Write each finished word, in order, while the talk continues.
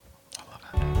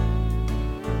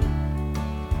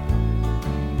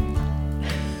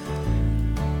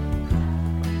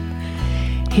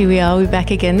Here we are, we're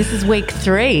back again. This is week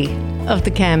 3 of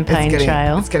the campaign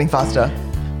trail. It's getting faster.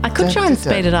 I could try and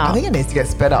speed it up. I think it needs to get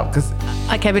sped up because...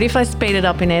 Okay, but if I speed it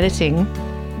up in editing,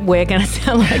 we're going to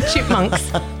sound like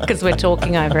chipmunks because we're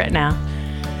talking over it now.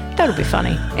 That'll be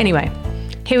funny. Anyway,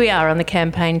 here we are on the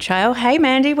campaign trail. Hey,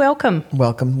 Mandy, welcome.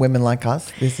 Welcome, women like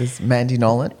us. This is Mandy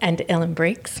Nolan. And Ellen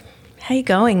Briggs. How you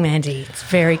going, Mandy? It's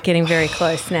getting very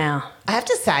close now. I have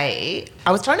to say,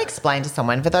 I was trying to explain to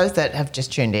someone, for those that have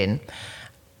just tuned in,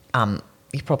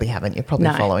 you probably haven't. You're probably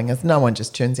following us. No one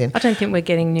just tunes in. I don't think we're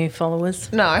getting new followers.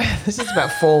 No, this is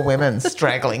about 4 women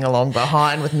straggling along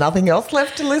behind with nothing else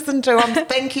left to listen to.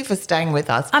 Thank you for staying with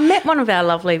us. I met one of our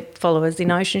lovely followers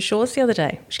in Ocean Shores the other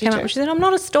day. She came up and she said, I'm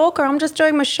not a stalker, I'm just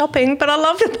doing my shopping, but I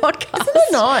love the podcast. Isn't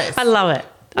it nice? I love it.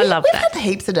 I love that. We've had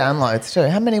heaps of downloads too.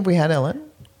 How many have we had, Ellen?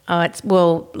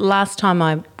 Last time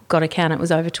I got a count, it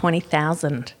was over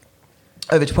 20,000.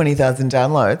 Over 20,000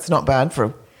 downloads. Not bad for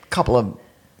a couple of...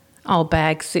 Old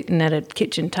bags sitting at a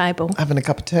kitchen table. Having a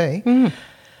cup of tea.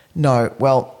 No,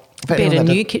 well... Be at a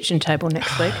new kitchen table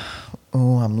next week.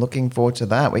 Oh, I'm looking forward to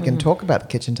that. We can talk about the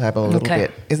kitchen table a little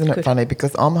bit. Isn't it funny?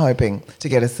 Because I'm hoping to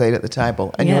get a seat at the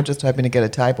table and you're just hoping to get a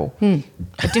table.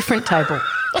 A different table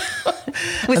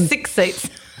with 6 seats.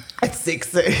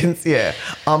 6 seats, yeah.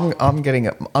 I'm going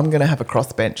to have a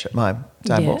crossbench at my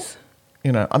table. Yes.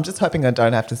 You know, I'm just hoping I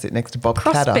don't have to sit next to Bob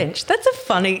Catter. Crossbench. That's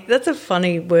a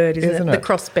funny word, isn't it? The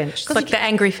crossbench. It's like the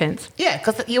angry fence. Yeah,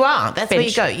 because you are. That's where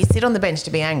you go. You sit on the bench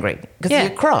to be angry because you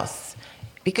cross.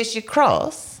 Because you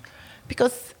cross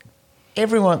because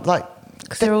everyone, like...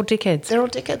 Because they're all dickheads. They're all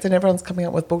dickheads and everyone's coming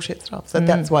up with bullshit stuff. So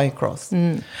that's why you cross.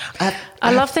 I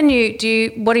love the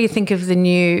new... What do you think of the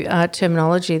new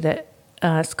terminology that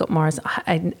Scott Morrison...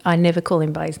 I never call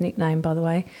him by his nickname, by the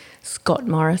way. Scott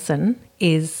Morrison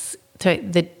is...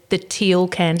 The teal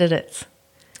candidates.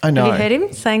 I know. Have you heard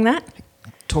him saying that?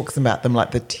 Talks about them like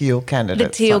the teal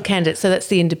candidates. The teal candidates. So that's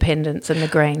the independents and the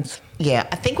Greens. Yeah,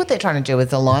 I think what they're trying to do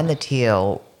is align the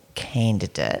teal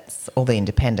candidates or the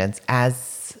independents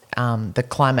as the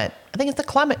climate... I think it's the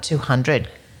Climate 200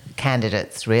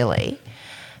 candidates, really,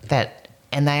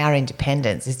 and they are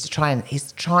independents. He's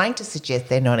trying to suggest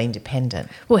they're not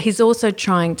independent. Well, he's also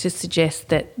trying to suggest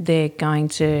that they're going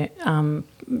to...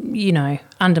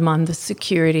 undermine the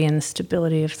security and the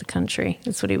stability of the country.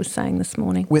 That's what he was saying this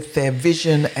morning. With their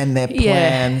vision and their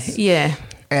plans. Yeah.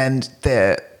 And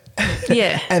their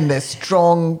and their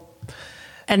strong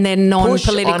and their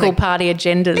non-political party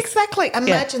agendas. Exactly.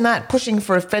 Imagine that, pushing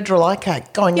for a federal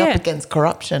ICAC, going up against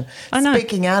corruption,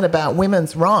 speaking out about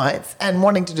women's rights and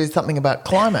wanting to do something about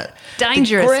climate.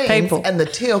 Dangerous the Greens people. And the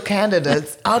teal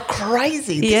candidates are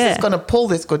crazy. This is going to pull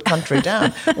this good country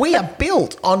down. We are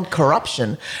built on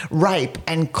corruption, rape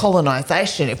and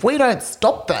colonisation. If we don't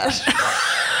stop that...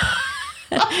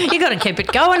 You got to keep it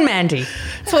going, Mandy.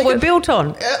 That's what we're built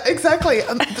on. Exactly.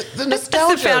 The nostalgia.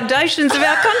 That's the foundations of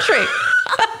our country.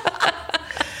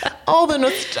 Oh, the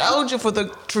nostalgia for the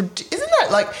tradition. Isn't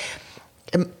that like,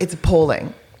 it's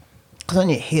appalling. Because when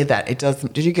you hear that, it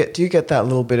doesn't, do you get that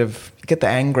little bit of, you get the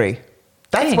angry.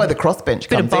 That's where the crossbench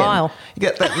comes in. Bit of bile. You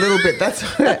get that little bit, that's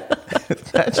where,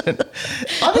 imagine.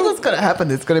 I think what's going to happen,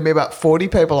 there's going to be about 40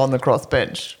 people on the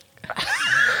crossbench.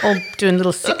 All doing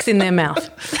little sticks in their mouth.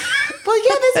 Well,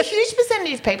 yeah, there's a huge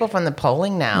percentage of people from the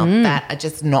polling now that are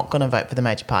just not going to vote for the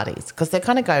major parties because they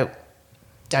kind of go,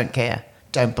 don't care,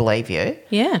 don't believe you,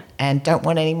 and don't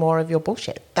want any more of your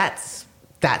bullshit. That's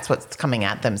what's coming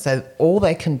at them. So all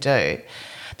they can do,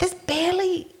 there's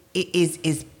barely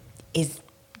is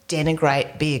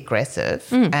denigrate, be aggressive,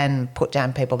 and put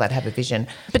down people that have a vision.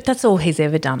 But that's all he's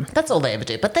ever done. That's all they ever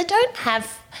do. But they don't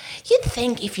have. You'd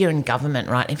think if you're in government,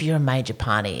 right? If you're a major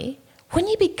party,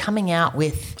 wouldn't you be coming out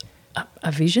with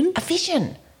a vision? A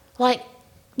vision, like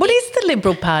what is the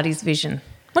Liberal Party's vision?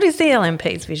 What is the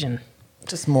LNP's vision?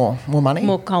 Just more money,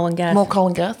 more coal and gas, more coal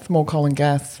and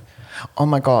gas. Oh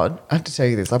my God, I have to tell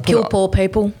you this. Kill poor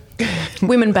people,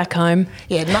 women back home.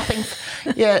 Yeah, nothing.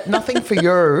 Nothing for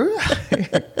you.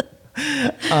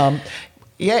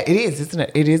 Yeah, it is, isn't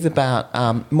it? It is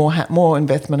about more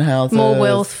investment houses, more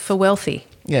wealth for wealthy.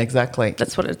 Yeah, exactly.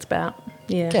 That's what it's about.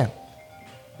 Yeah.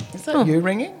 Is that you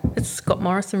ringing? It's Scott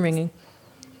Morrison ringing.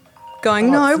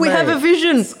 Going, no, we have a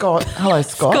vision. Scott. Hello,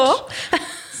 Scott.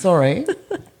 Sorry.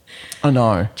 I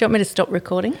know. Do you want me to stop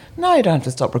recording? No, you don't have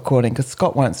to stop recording because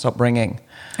Scott won't stop ringing.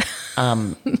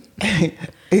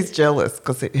 He's jealous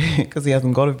because he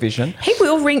hasn't got a vision. He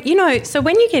will ring. So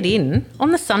when you get in on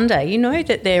the Sunday, you know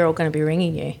that they're all going to be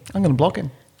ringing you. I'm going to block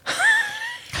him.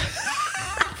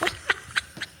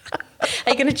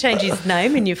 Are you going to change his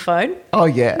name in your phone? Oh,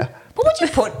 yeah. What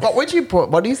would you put?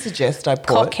 What do you suggest I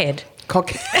put? Cockhead.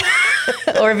 Cockhead.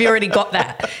 Or have you already got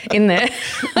that in there?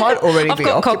 Might already I've be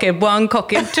got cockhead 1,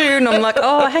 cockhead 2, and I'm like,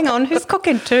 oh, hang on, who's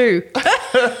cockhead 2?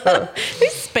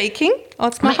 Who's speaking? Oh,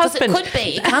 it's my husband. It could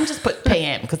be. You can't just put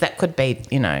PM because that could be,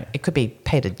 it could be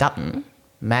Peter Dutton.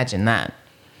 Imagine that.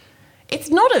 It's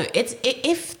not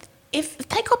if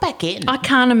they got back in. I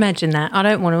can't imagine that. I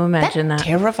don't want to imagine that.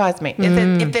 Terrifies me.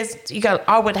 If there's,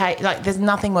 I would hate, there's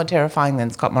nothing more terrifying than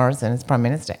Scott Morrison as Prime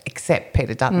Minister, except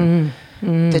Peter Dutton.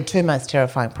 The two most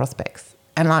terrifying prospects.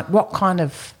 And what kind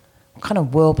of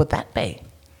world would that be?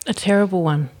 A terrible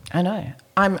one. I know.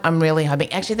 I'm really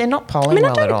hoping. Actually, they're not polling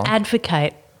well at all. I don't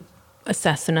advocate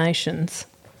assassinations.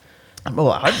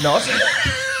 Well, I hope not.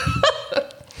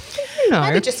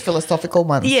 Maybe just philosophical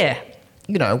ones. Yeah.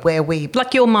 Where we...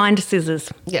 Like your mind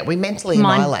scissors. Yeah, we mentally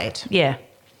annihilate. Yeah.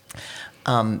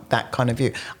 That kind of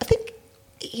view. I think,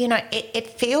 it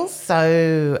feels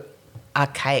so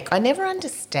archaic. I never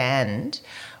understand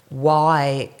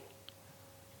why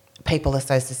people are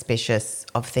so suspicious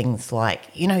of things like,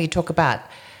 you talk about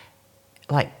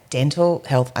dental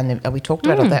health, we talked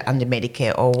about all that under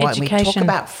Medicare, or what we talk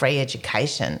about free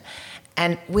education.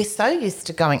 And we're so used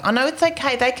to going, I know it's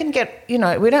okay, they can get, we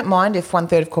don't mind if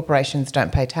 1/3 of corporations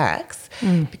don't pay tax.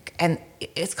 And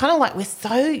it's kind of like we're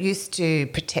so used to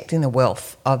protecting the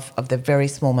wealth of the very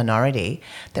small minority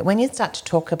that when you start to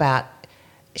talk about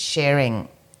sharing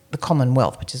the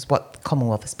Commonwealth, which is what the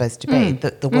Commonwealth is supposed to be,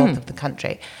 the wealth of the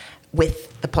country,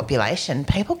 with the population,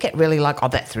 people get really like, oh,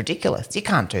 that's ridiculous. You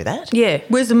can't do that. Yeah.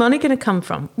 Where's the money going to come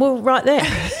from? Well, right there.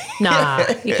 Nah,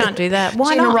 you can't do that.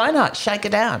 Why Gina not? Reinhardt, shake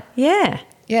it down. Yeah.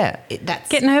 Yeah. That's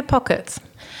Get in her pockets.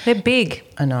 They're big.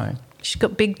 I know. She's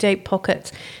got big, deep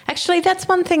pockets. Actually, that's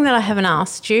one thing that I haven't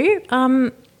asked you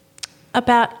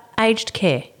about aged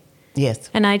care. Yes.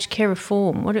 And aged care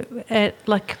reform. It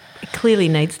clearly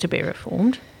needs to be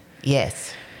reformed.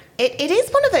 Yes. It is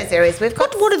one of those areas we've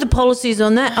got. What are the policies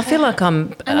on that? I feel like I'm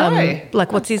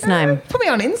what's his name? Put me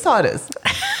on Insiders.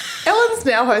 Ellen's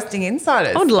now hosting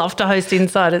Insiders. I would love to host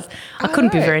Insiders. I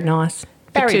couldn't be very nice.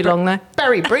 Too long though.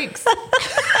 Barry Briggs.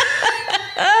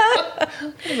 I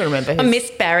don't even remember. I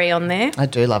missed Barry on there. I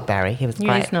do love Barry. He was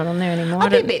great. He's not on there anymore. I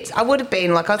would have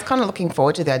been I was kind of looking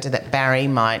forward to the idea that Barry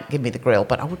might give me the grill,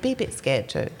 but I would be a bit scared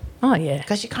too. Oh yeah,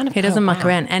 because you kind of he doesn't muck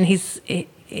around, and it's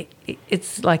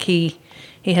like he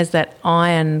has that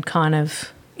iron kind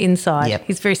of inside. Yep.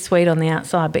 He's very sweet on the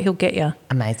outside, but he'll get you.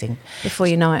 Amazing. Before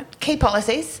you know it. Key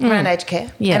policies around aged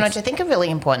care. Yes. And which I think are really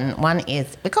important. One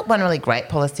is, we've got one really great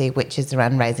policy, which is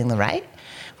around raising the rate,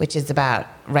 which is about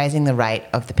raising the rate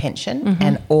of the pension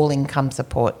and all income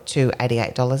support to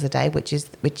 $88 a day, which is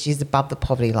above the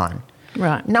poverty line.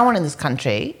 Right. No one in this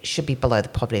country should be below the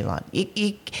poverty line.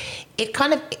 It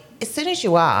kind of... As soon as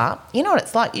you are, you know what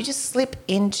it's like. You just slip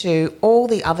into all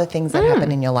the other things that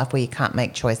happen in your life where you can't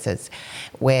make choices,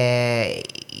 where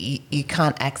you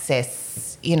can't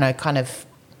access, if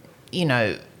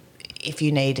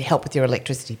you need help with your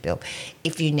electricity bill,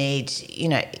 if you need,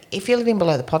 if you're living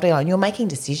below the poverty line, you're making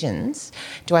decisions.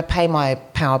 Do I pay my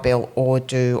power bill or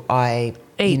do I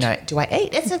eat? Do I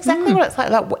eat? It's exactly what it's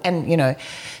like. And,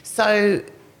 so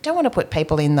don't want to put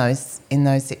people in those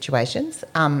situations.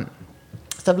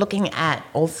 So looking at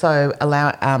also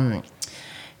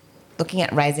looking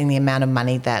at raising the amount of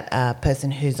money that a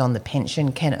person who's on the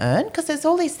pension can earn, because there's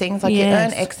all these things like you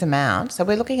earn X amount. So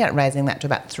we're looking at raising that to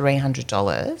about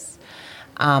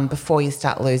 $300 before you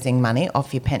start losing money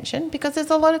off your pension, because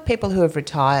there's a lot of people who have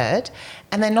retired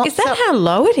and they're not... Is that how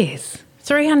low it is?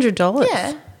 $300?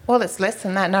 Yeah. Well, it's less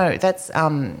than that. No, that's...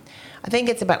 I think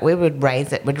it's about, we'd raise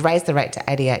the rate to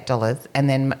 $88 and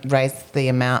then raise the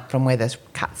amount from where this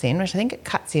cuts in, which I think it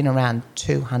cuts in around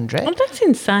 $200. Oh, that's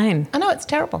insane. I know, it's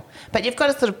terrible. But you've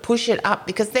got to sort of push it up,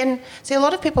 because then, see, a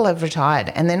lot of people have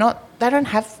retired and they're not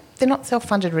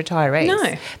self-funded retirees.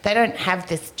 No. They don't have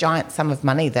this giant sum of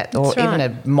money even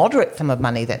a moderate sum of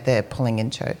money that they're pulling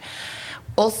into.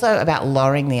 Also about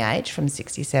lowering the age from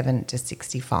 67 to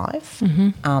 65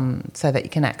 so that you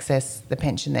can access the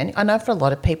pension then. I know for a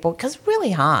lot of people, because it's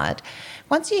really hard,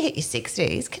 once you hit your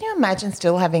 60s, can you imagine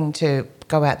still having to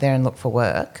go out there and look for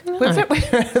work? No.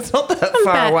 It's not that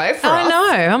far away for us. I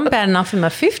know. I'm bad enough in my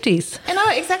 50s. I know,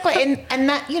 exactly. And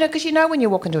that, because when you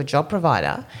walk into a job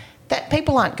provider, that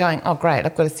people aren't going, oh, great,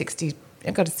 I've got a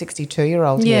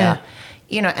 62-year-old here.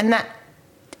 And that...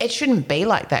 It shouldn't be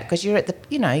like that, because you're at the,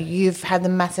 you've had the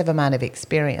massive amount of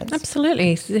experience.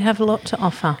 Absolutely. You have a lot to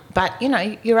offer. But,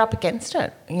 you're up against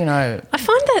it, I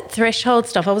find that threshold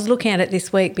stuff, I was looking at it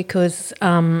this week because,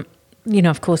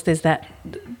 of course there's that,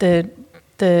 the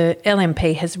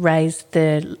LNP has raised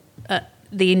the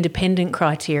independent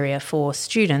criteria for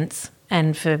students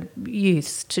and for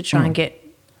youths to try and get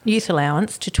youth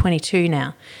allowance to 22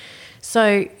 now.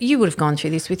 So you would have gone through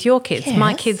this with your kids. Yes.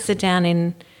 My kids are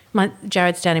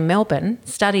Jared's down in Melbourne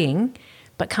studying,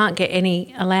 but can't get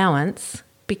any allowance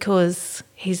because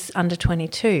he's under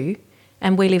 22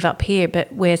 and we live up here,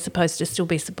 but we're supposed to still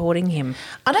be supporting him.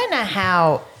 I don't know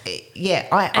how,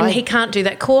 he can't do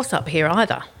that course up here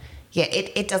either. Yeah,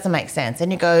 it doesn't make sense.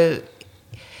 And you go,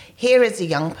 here is a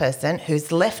young person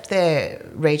who's left their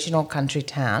regional country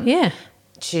town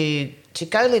to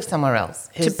go live somewhere else.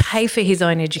 To pay for his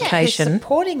own education. Who's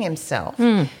supporting himself,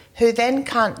 who then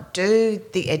can't do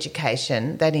the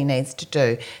education that he needs to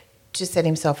do to set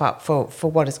himself up for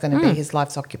what is going to be his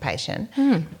life's occupation.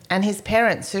 And his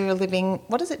parents, who are living,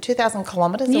 2,000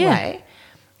 kilometres away,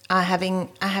 are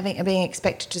being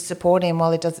expected to support him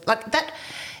while he does like that.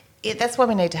 That's why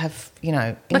we need to have, you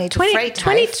need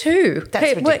 22.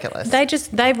 That's ridiculous.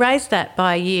 They raised that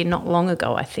by a year not long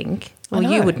ago, I think. Well,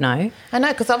 you would know. I know,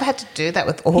 because I've had to do that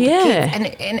with all the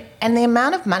kids. And the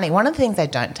amount of money, one of the things they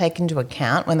don't take into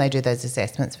account when they do those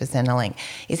assessments for Centrelink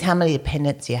is how many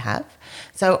dependents you have.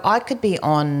 So I could be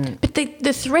on... But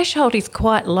the threshold is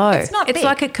quite low. It's not big. It's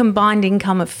like a combined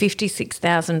income of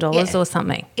 $56,000 or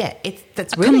something. Yeah,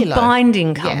 that's really low. Combined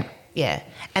income. Yeah.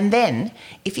 And then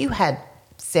if you had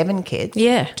 7 kids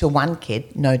to 1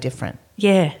 kid, no different.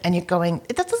 Yeah. And you're going,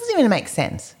 that doesn't even make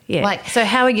sense. Yeah. So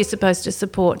how are you supposed to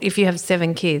support if you have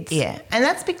 7 kids? Yeah. And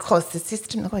that's because the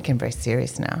system, look, I'm getting very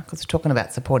serious now because we're talking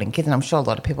about supporting kids, and I'm sure a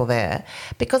lot of people there,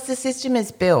 because the system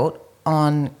is built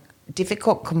on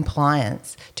difficult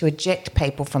compliance to eject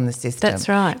people from the system. That's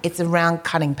right. It's around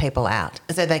cutting people out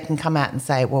so they can come out and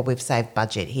say, well, we've saved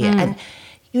budget here. And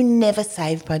you never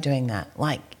save by doing that.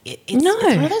 Like, it's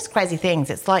one of those crazy things.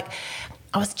 It's like,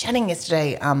 I was chatting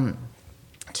yesterday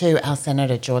to our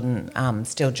Senator Jordan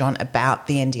Steele John about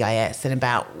the NDIS and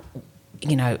about,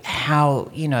 how,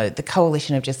 the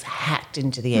coalition have just hacked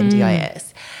into the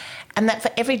NDIS. And that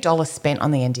for every dollar spent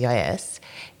on the NDIS,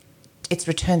 it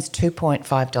returns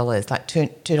 $2.5, like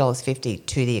 $2.50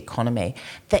 to the economy.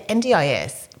 The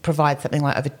NDIS provides something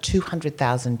like over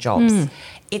 200,000 jobs.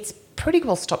 It's pretty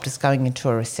well stopped us going into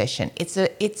a recession. It's a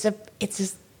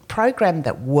program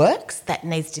that works, that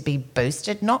needs to be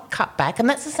boosted, not cut back. And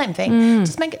that's the same thing.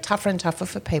 Just make it tougher and tougher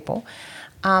for people.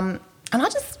 And I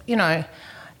just,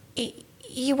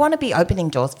 you want to be opening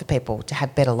doors for people to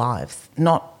have better lives,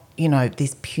 not,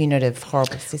 these punitive,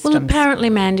 horrible systems. Well, apparently,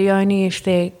 Mandy, only if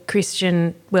they're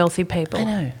Christian, wealthy people. I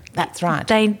know, that's right.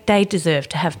 They deserve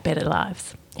to have better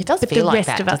lives. It does feel like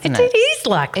that, doesn't it? It is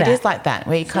like that. It is like that.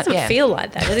 Where you can't, it doesn't feel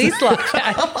like that. It is like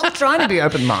that. I'm trying to be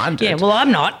open-minded. Yeah, well,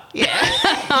 I'm not. Yeah.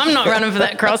 I'm not running for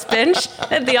that crossbench.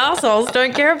 The arseholes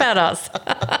don't care about us.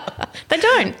 They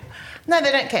don't. No,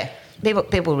 they don't care.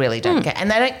 People really don't care. And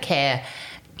they don't care,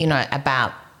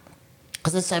 about...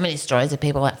 Because there's so many stories of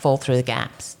people that fall through the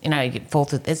gaps. You fall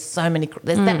through... There's that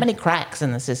many cracks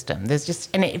in the system. There's just...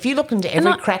 And if you look into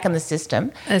every crack in the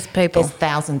system... There's people. There's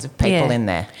thousands of people in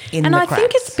there, and I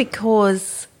think it's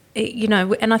because,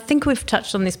 and I think we've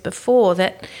touched on this before,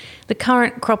 that the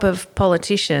current crop of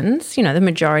politicians, the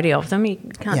majority of them, you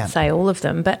can't say all of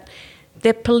them, but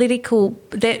they're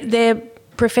they're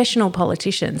professional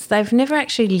politicians. They've never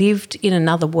actually lived in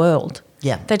another world.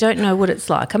 Yeah. They don't know what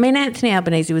it's like. I mean, Anthony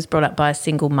Albanese was brought up by a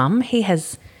single mum. He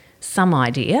has some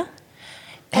idea.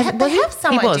 They have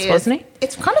some ideas. He was, wasn't he?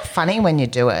 It's kind of funny when you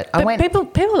do it. But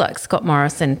people like Scott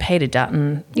Morrison, Peter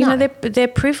Dutton, they're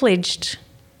privileged.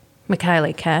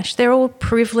 Michaela Cash, they're all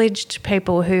privileged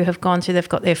people who have gone through. They've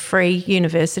got their free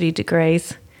university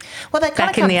degrees. Well, they kind back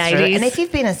of come in the through, 80s. and if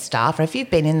you've been a staff or if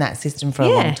you've been in that system for a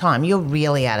long time, you're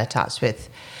really out of touch with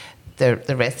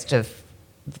the rest of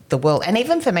the world. And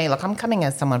even for me, look, I'm coming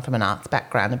as someone from an arts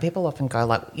background, and people often go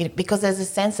like, because there's a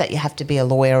sense that you have to be a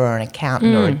lawyer or an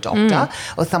accountant or a doctor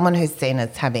or someone who's seen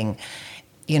as having,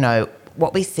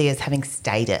 what we see as having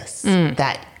status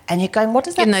that. And you're going, what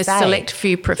does that say? In those select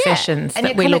few professions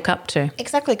that we look up to.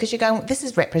 Exactly, because you're going, this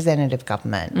is representative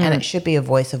government and it should be a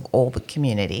voice of all the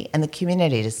community, and the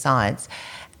community decides.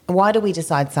 Why do we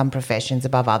decide some professions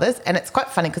above others? And it's quite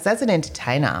funny because as an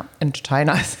entertainer,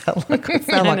 I sound like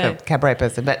a cabaret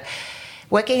person, but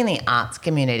working in the arts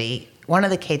community, one of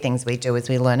the key things we do is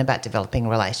we learn about developing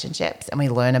relationships and we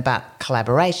learn about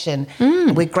collaboration.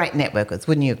 We're great networkers.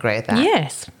 Wouldn't you agree with that?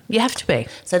 Yes, you have to be.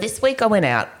 So this week I went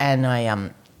out and I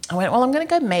went, well, I'm going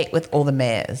to go meet with all the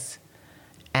mayors.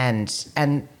 And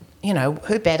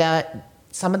who better?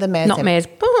 Some of the mayors... Not mayors.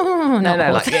 Not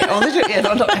not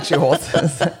actually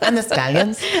horses. And the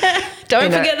stallions.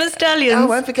 Don't forget the stallions. I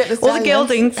won't forget the stallions. All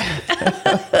the geldings.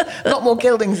 A lot more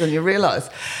geldings than you realise.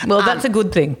 Well, that's a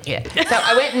good thing. Yeah. So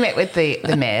I went and met with the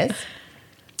mayors,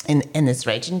 in this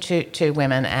region, two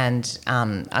women, and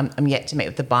I'm yet to meet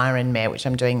with the Byron mayor, which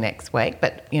I'm doing next week.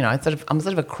 But I'm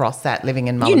sort of across that, living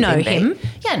in Mullumbimby. You know him,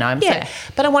 yeah, I know him. Yeah.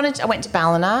 But I went to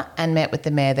Ballina and met with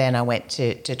the mayor there, and I went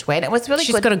to Tweed. It was really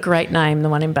She's good. got a great name, the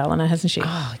one in Ballina, hasn't she?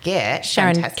 Oh yeah,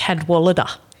 Sharon fantastic. Cadwallader.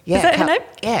 Yeah, Is that her name?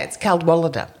 Yeah, it's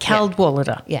Caldwallader.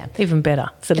 Caldwallader. Yeah. Even better.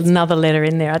 It's another letter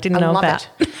in there I didn't know love about.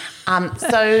 It.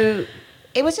 So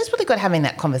it was just really good having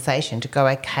that conversation to go,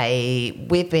 okay,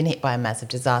 we've been hit by a massive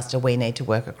disaster. We need to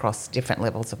work across different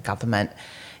levels of government.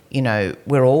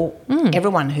 We're all,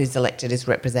 everyone who's elected is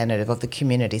representative of the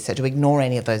community. So to ignore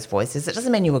any of those voices, it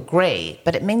doesn't mean you agree,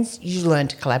 but it means you learn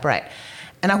to collaborate.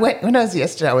 And when I was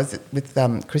yesterday, I was with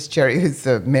Chris Cherry, who's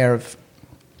the mayor of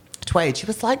Tweed. She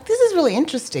was like, this is really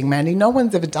interesting, Mandy. No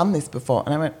one's ever done this before.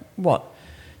 And I went, what?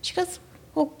 She goes,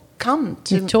 well, come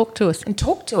to And talk to us. and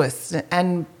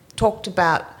talked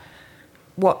about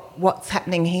what's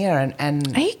happening here.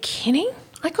 And Are you kidding?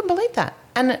 I couldn't believe that.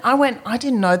 And I went, I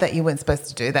didn't know that you weren't supposed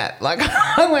to do that. Like,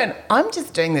 I went, I'm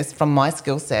just doing this from my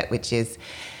skill set, which is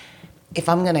if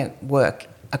I'm going to work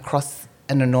across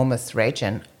an enormous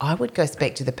region, I would go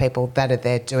speak to the people that are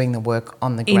there doing the work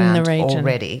on the ground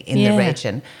already in the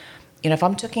region. If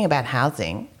I'm talking about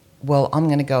housing, well, I'm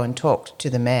going to go and talk to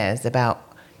the mayors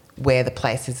about where the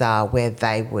places are, where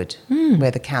they would, where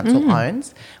the council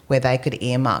owns, where they could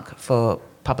earmark for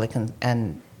public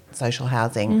and social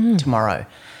housing tomorrow.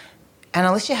 And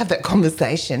unless you have that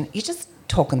conversation, you're just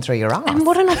talking through your ass. And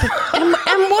what an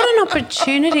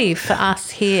opportunity for us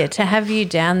here to have you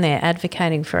down there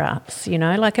advocating for us,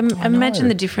 imagine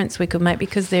the difference we could make,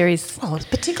 because there is... Well,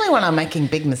 particularly when I'm making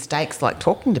big mistakes like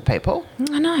talking to people.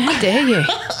 I know, how dare you?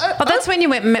 But that's when you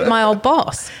went and met my old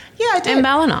boss. Yeah, I did. In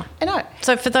Ballina. I know.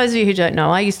 So for those of you who don't know,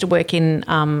 I used to work in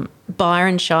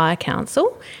Byron Shire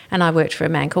Council, and I worked for a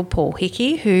man called Paul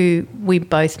Hickey, who we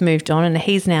both moved on, and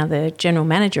he's now the General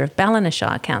Manager of Ballina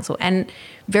Shire Council, and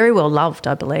very well loved,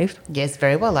 I believe. Yes,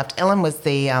 very well loved. Ellen was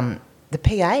the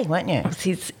PA, weren't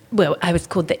you? I was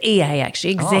called the EA,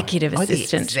 actually, Executive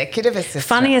Assistant. The Executive Assistant.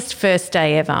 Funniest first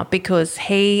day ever, because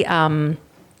he...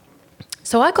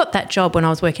 so I got that job when I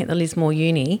was working at the Lismore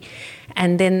Uni,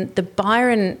 and then the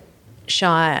Byron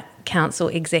Shire Council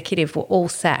executive were all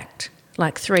sacked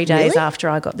like 3 days after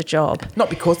I got the job. Not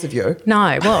because of you.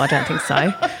 No, well, I don't think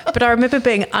so. But I remember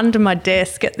being under my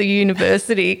desk at the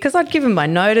university because I'd given my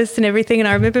notice and everything, and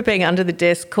I remember being under the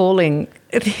desk calling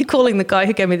the guy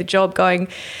who gave me the job going,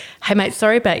 hey, mate,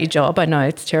 sorry about your job. I know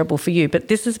it's terrible for you, but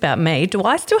this is about me. Do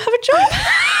I still have a job?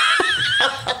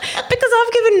 Because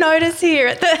I've given notice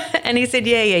here. And he said,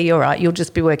 yeah, you're right. You'll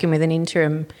just be working with an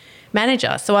interim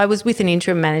manager. So I was with an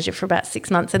interim manager for about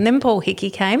 6 months, and then Paul Hickey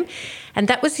came, and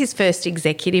that was his first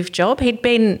executive job. He'd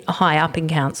been high up in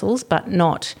councils, but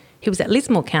not... He was at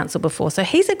Lismore Council before. So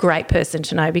he's a great person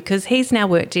to know because he's now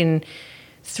worked in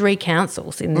 3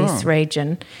 councils in this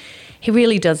region. He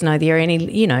really does know the area, and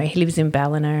he lives in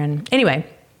Ballina. And anyway,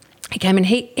 he came and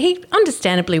he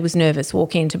understandably was nervous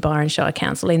walking into Byron Shire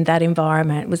Council in that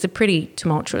environment. It was a pretty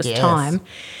tumultuous time.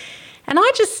 And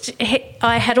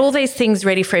I had all these things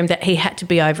ready for him that he had to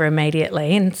be over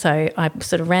immediately. And so I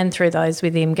sort of ran through those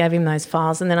with him, gave him those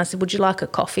files. And then I said, would you like a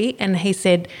coffee? And he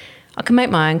said, I can make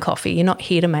my own coffee. You're not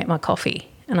here to make my coffee.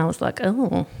 And I was like,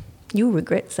 oh, you'll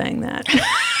regret saying that.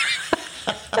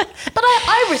 But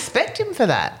I respect him for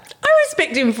that. I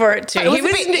respect him for it too. He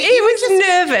was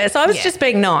nervous. I was just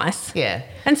being nice. Yeah.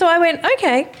 And so I went,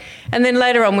 okay. And then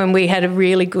later on when we had a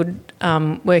really good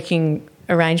working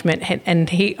arrangement, and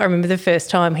I remember the first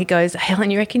time he goes,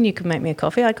 Helen, you reckon you could make me a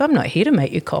coffee? I go, I'm not here to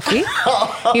make you coffee.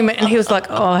 And he was like,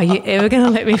 oh, are you ever going to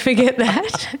let me forget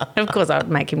that? And of course I would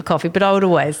make him coffee, but I would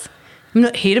always, I'm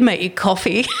not here to make you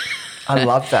coffee. I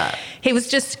love that.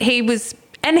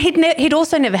 And he'd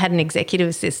also never had an executive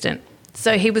assistant.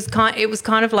 So it was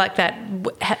kind of like that.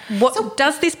 What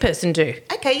does this person do?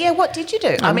 Okay, yeah. What did you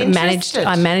do? I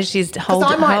managed his whole.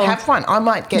 Because I might have one. I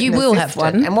might get. You will have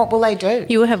one. And what will they do?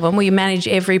 You will have one. Well, you manage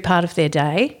every part of their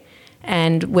day,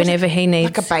 and whenever he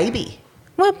needs, like a baby.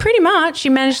 Well, pretty much.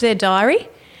 You manage their diary.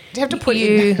 Do you have to put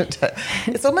in?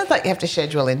 It's almost like you have to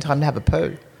schedule in time to have a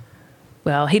poo.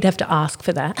 Well, he'd have to ask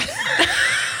for that.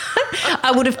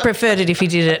 I would have preferred it if he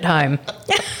did it at home.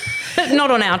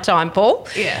 Not on our time, Paul.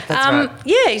 Yeah, that's right.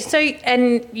 Yeah, so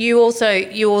and you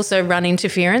also run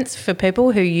interference for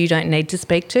people who you don't need to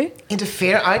speak to.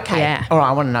 Interference? Okay. Yeah. All right,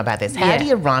 I want to know about this. How do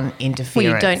you run interference? Well,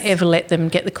 you don't ever let them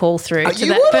get the call through to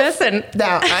that person.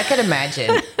 Now, I can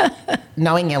imagine,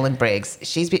 knowing Ellen Briggs,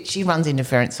 she runs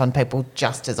interference on people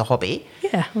just as a hobby.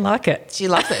 Yeah, I like it. She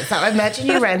loves it. So I imagine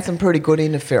you ran some pretty good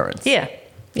interference. Yeah.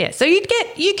 Yeah, so you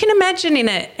can imagine in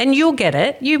it, and you'll get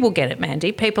it. You will get it,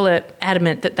 Mandy. People are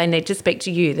adamant that they need to speak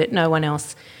to you, that no one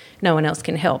else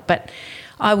can help. But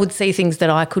I would see things that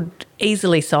I could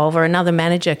easily solve, or another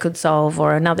manager could solve,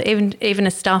 or another even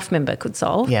a staff member could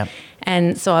solve. Yeah.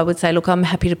 And so I would say, look, I'm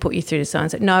happy to put you through to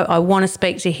so-and-so. No, I want to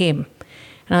speak to him.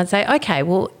 And I'd say, okay,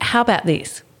 well, how about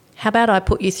this? How about I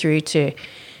put you through to,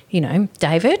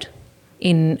 David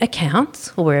in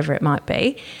accounts or wherever it might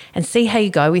be, and see how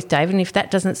you go with David. And if that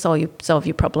doesn't solve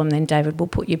your problem, then David will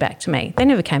put you back to me. They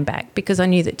never came back because I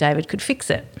knew that David could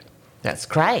fix it. That's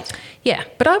great. Yeah,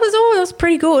 but I was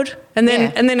pretty good. And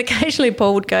then occasionally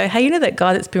Paul would go, hey, that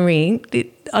guy that's been ringing,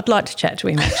 I'd like to chat to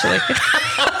him actually.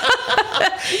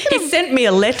 He sent me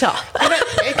a letter.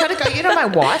 You kind of go, my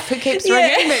wife who keeps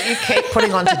ringing that you keep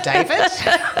putting on to David?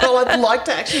 Well, I'd like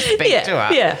to actually speak to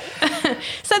her. Yeah.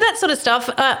 So that sort of stuff,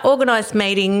 organise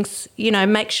meetings,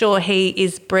 make sure he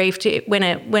is briefed. When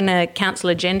a council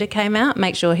agenda came out,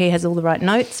 make sure he has all the right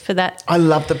notes for that. I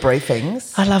love the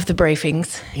briefings. I love the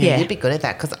briefings. Yeah. You'd be good at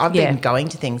that because I've been going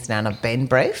to things now and I've been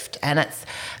briefed, and it's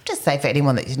just say for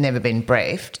anyone that's never been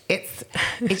briefed, it's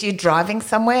you driving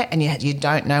somewhere and you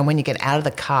don't know when you get out of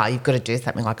the car, you've got to do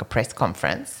something like a press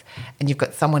conference, and you've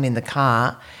got someone in the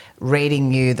car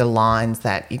reading you the lines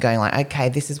that you're going like, okay,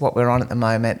 this is what we're on at the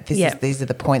moment. These are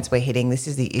the points we're hitting. This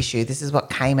is the issue. This is what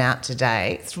came out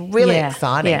today. It's really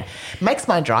exciting. Yeah. Makes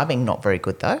my driving not very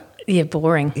good though. Yeah,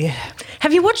 boring. Yeah.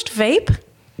 Have you watched Veep?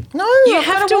 No, you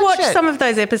have to watch some of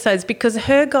those episodes because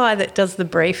her guy that does the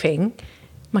briefing,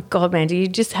 my God, Mandy, you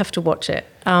just have to watch it.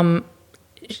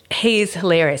 He is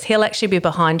hilarious. He'll actually be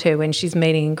behind her when she's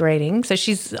meeting and greeting. So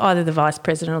she's either the vice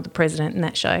president or the president in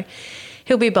that show.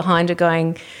 He'll be behind her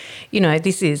going,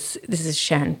 this is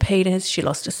Sharon Peters. She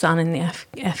lost a son in the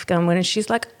Afghan war, and she's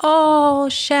like, oh,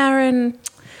 Sharon,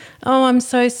 oh, I'm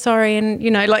so sorry.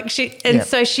 And,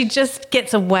 so she just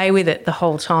gets away with it the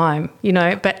whole time,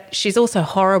 but she's also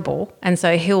horrible. And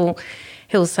so he'll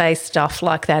say stuff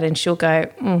like that and she'll go,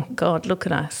 oh, God, look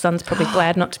at her. Son's probably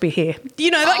glad not to be here.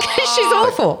 She's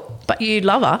awful, but you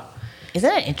love her.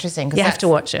 Isn't it interesting? You have to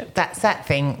watch it. That's that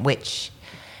thing which,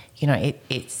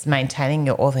 it's maintaining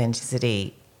your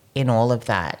authenticity in all of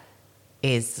that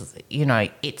is,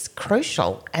 it's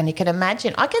crucial. And you can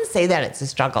imagine, I can see that it's a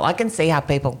struggle. I can see how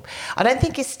I don't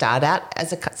think you start out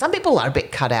some people are a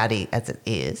bit cut-outy as it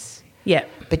is. Yeah.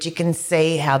 But you can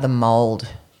see how the mould,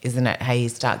 isn't it, how you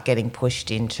start getting pushed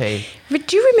into. But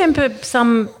do you remember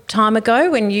some time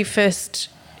ago when you first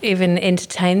even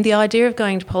entertained the idea of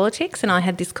going to politics and I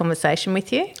had this conversation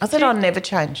with you? I said I'll never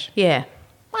change. Yeah.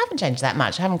 I haven't changed that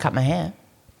much. I haven't cut my hair.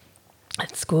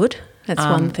 That's good. That's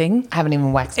one thing. I haven't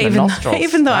even waxed my nostrils.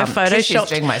 Even though I photoshopped. Trish's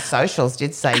doing my socials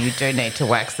did say you do need to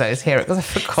wax those hair because I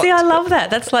forgot. See, I love that.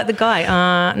 That's like the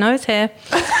guy. Nose hair.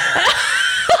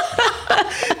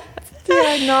 Yeah,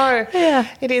 I know. Yeah,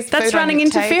 it is. That's running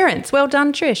interference. Well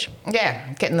done, Trish.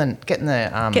 Yeah, getting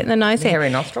the nose hair. hairy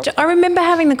nostril. I remember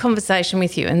having the conversation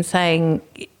with you and saying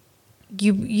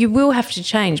you will have to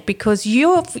change because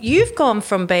you've gone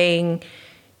from being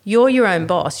you're your own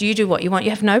boss. You do what you want. You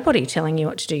have nobody telling you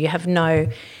what to do. You have no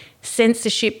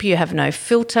censorship. You have no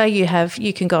filter.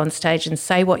 You can go on stage and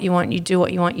say what you want. You do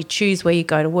what you want. You choose where you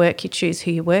go to work. You choose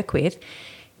who you work with.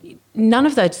 None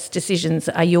of those decisions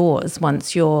are yours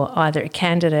once you're either a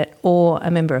candidate or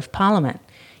a member of parliament.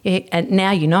 And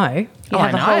now you have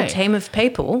a whole team of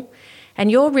people and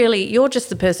you're just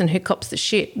the person who cops the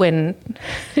shit when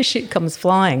the shit comes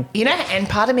flying. And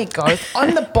part of me goes,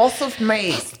 I'm the boss of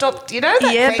me. Stop, that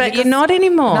Yeah, thing, but you're not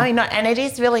anymore. No, you're not. And it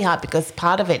is really hard because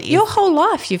part of it is... Your whole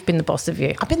life you've been the boss of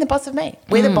you. I've been the boss of me.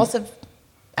 We're the boss of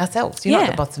ourselves. You're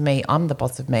not the boss of me. I'm the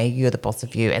boss of me. You're the boss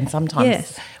of you. And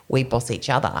sometimes we boss each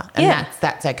other, and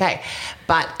that's okay.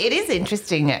 But it is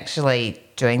interesting actually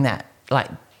doing that, like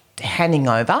handing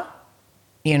over,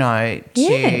 to.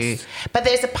 Yes. But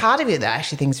there's a part of you that I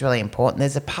actually think is really important.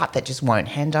 There's a part that just won't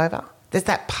hand over. There's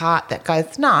that part that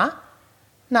goes, nah.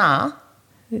 I'm not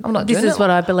doing it. This is what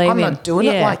I believe in. I'm not doing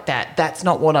it like that. That's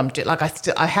not what I'm doing. Like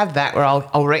I have that where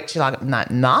I'll reach you like,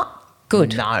 nah.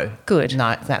 Good. No. Good.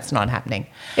 No, that's not happening.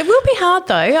 It will be hard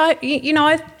though.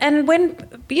 And when,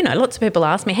 lots of people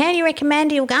ask me, how do you reckon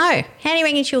Mandy will go? How do you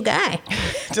reckon she'll go?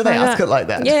 Do they ask it like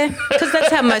that? Yeah, because that's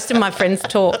how most of my friends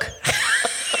talk.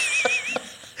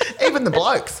 Even the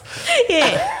blokes.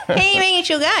 Yeah. How do you reckon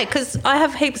she'll go? Because I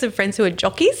have heaps of friends who are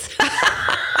jockeys.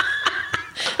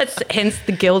 That's hence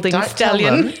the gelding Don't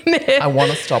stallion. Tell them I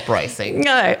want to stop racing.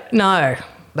 No.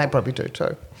 They probably do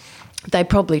too. They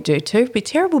probably do too. It'd be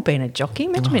terrible being a jockey.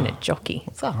 Imagine being a jockey.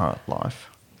 It's a hard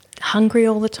life. Hungry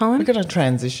all the time. We're going to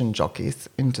transition jockeys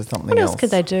into something What else. else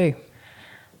could they do?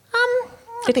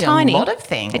 They're tiny. A lot of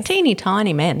things. They're teeny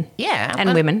tiny men. Yeah.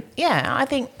 And women. Yeah, I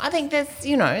think there's,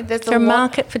 there's a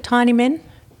market for tiny men.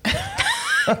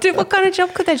 What kind of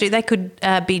job could they do? They could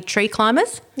be tree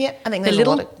climbers. Yeah, I think there's a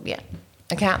lot of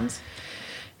accountants.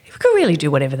 They could really do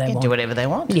whatever they want. Do whatever they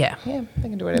want. Yeah. Yeah, they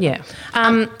can do whatever. Yeah.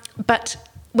 But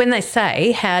when they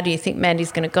say, how do you think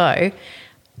Mandy's going to go,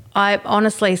 I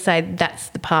honestly say that's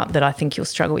the part that I think you'll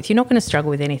struggle with. You're not going to struggle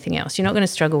with anything else. You're not going to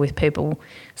struggle with people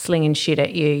slinging shit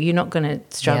at you. You're not going to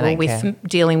struggle with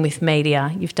dealing with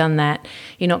media. You've done that.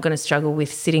 You're not going to struggle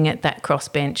with sitting at that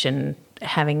crossbench and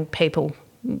having people,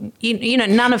 none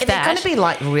of that. They're going to be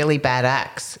like really bad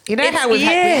acts. You know how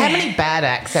many bad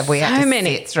acts have we had to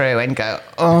sit through and go,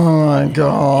 oh my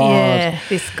God. Yeah,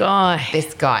 this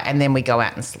guy. And then we go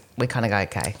out and we kind of go,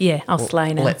 okay. Yeah, I'll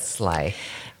slay now. Let's slay.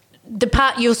 The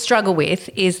part you'll struggle with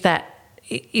is that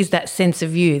sense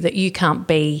of you that you can't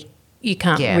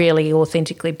really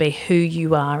authentically be who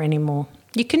you are anymore.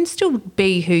 You can still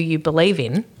be who you believe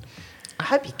in. I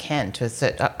hope you can to a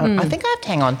certain. I think I have to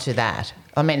hang on to that.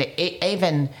 I mean,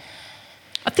 even.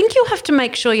 I think you'll have to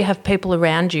make sure you have people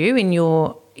around you in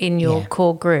your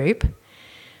core group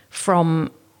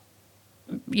from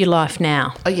your life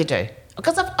now. Oh, you do,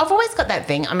 because I've always got that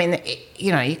thing. I mean,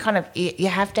 you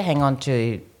have to hang on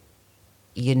to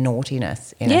your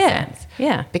naughtiness in a sense.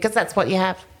 Yeah. Because that's what you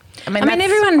have. I mean,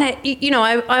 everyone,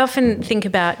 I often think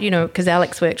about, because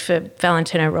Alex worked for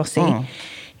Valentino Rossi,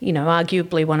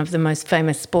 arguably one of the most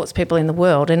famous sports people in the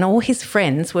world, and all his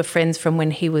friends were friends from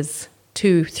when he was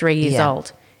 2-3 years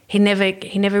old. He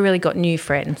never really got new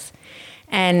friends.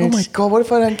 And oh my God, what if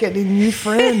I don't get any new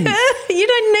friends? You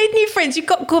don't need new friends. You've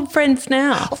got good friends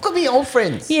now. I've got my old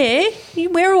friends. Yeah,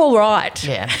 we're all right.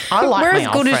 Yeah, I like we're my as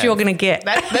old good friends. as you're going to get.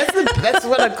 That's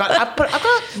what I've got. I've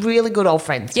got really good old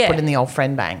friends to put in the old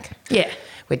friend bank. Yeah,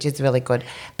 which is really good.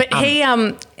 But he,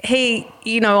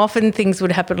 often things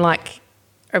would happen like.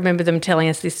 I remember them telling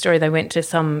us this story. They went to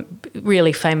some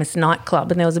really famous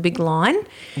nightclub and there was a big line.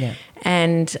 Yeah.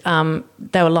 And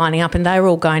they were lining up and they were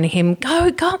all going to him, go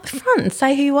up the front and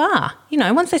say who you are.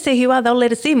 Once they see who you are, they'll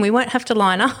let us in. We won't have to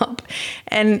line up.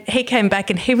 And he came back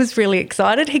and he was really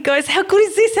excited. He goes, how good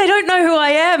is this? They don't know who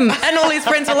I am. And all his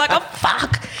friends were like, oh,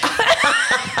 fuck.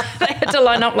 They had to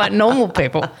line up like normal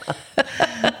people.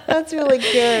 That's really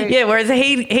good. Yeah, whereas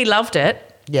he loved it.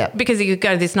 Yeah. Because he could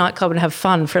go to this nightclub and have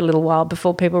fun for a little while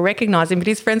before people recognise him. But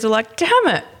his friends were like, damn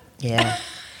it. Yeah.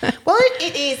 Well,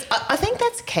 it is. I think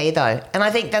that's key, though. And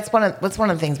I think that's one of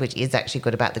the things which is actually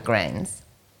good about the Greens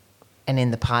and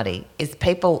in the party is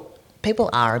people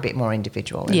are a bit more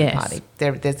individual in the party.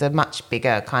 There's a much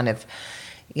bigger kind of,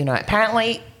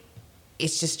 apparently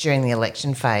it's just during the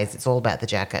election phase, it's all about the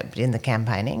jacket. But in the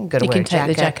campaigning, you've got to wear a jacket.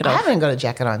 The jacket off. I haven't got a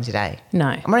jacket on today. No.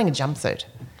 I'm wearing a jumpsuit.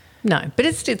 No, but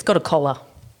it's got a collar.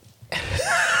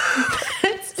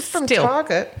 It's from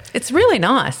Target. It's really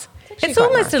nice. It's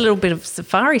almost a little bit of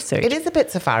safari suit. It is a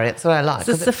bit safari. That's what I like. It's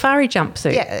a safari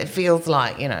jumpsuit. Yeah, it feels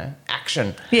like,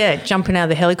 action. Yeah, jumping out of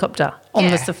the helicopter on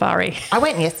the safari. I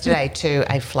went yesterday to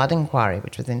a flood inquiry,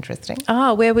 which was interesting.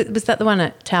 Oh, where was that? The one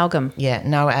at Tyalgum? Yeah,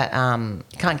 no,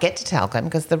 can't get to Tyalgum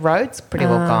because the road's pretty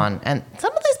well gone. And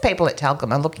some of those people at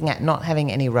Tyalgum are looking at not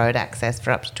having any road access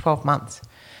for up to 12 months.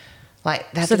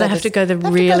 Like they have to go through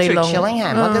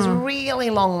Chillingham. Like it's a really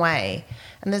long way,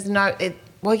 and there's no.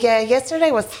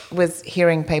 Yesterday was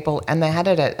hearing people, and they had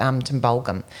it at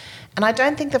Tumbulgum, and I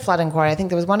don't think the flood inquiry. I think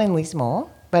there was one in Lismore,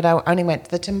 but I only went to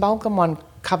the Tumbulgum one.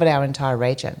 Covered our entire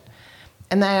region,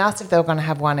 and they asked if they were going to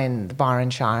have one in the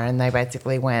Byron Shire, and they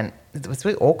basically went. It was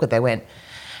really awkward. They went.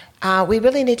 We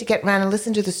really need to get around and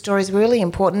listen to the stories. We're really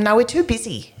important. No, we're too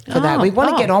busy for that. We want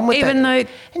to get on with it. And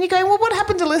you're going, well, what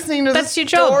happened to listening to the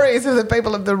stories of the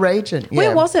people of the region? Yeah.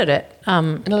 Where was it at?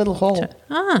 In a little hall.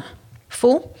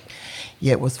 Full?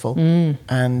 Yeah, it was full.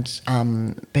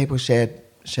 And people shared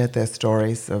their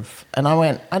stories of... And I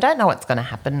went, I don't know what's going to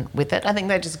happen with it. I think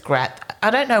they just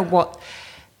I don't know what...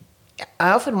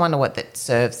 I often wonder what that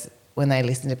serves... when they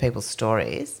listen to people's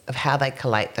stories of how they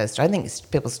collate those stories. I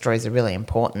think people's stories are really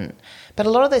important. But a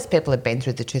lot of those people have been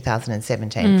through the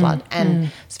 2017 flood.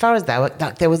 And as far as they were,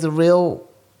 there was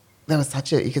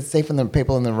you could see from the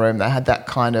people in the room, they had that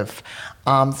kind of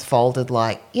arms folded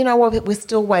like, we're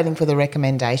still waiting for the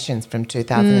recommendations from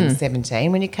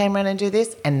 2017 when you came around and do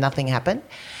this and nothing happened.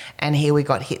 And here we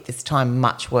got hit this time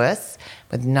much worse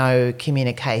with no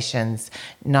communications,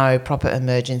 no proper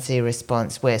emergency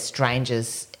response where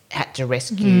strangers had to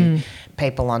rescue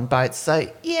people on boats. So,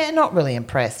 not really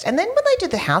impressed. And then when they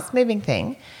did the house moving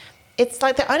thing, it's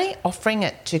like they're only offering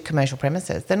it to commercial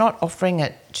premises. They're not offering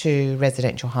it to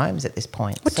residential homes at this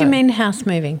point. What do you mean house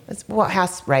moving? It's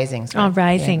house raising. Sorry. Oh,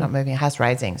 raising. Yeah, not moving, house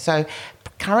raising. So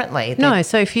currently. No,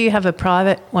 so if you have a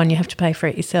private one, you have to pay for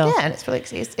it yourself. Yeah, and it's really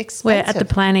expensive. We're at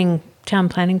the town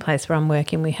planning place where I'm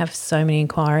working, we have so many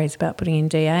inquiries about putting in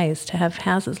DAs to have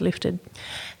houses lifted.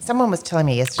 Someone was telling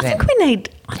me yesterday.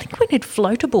 I think we need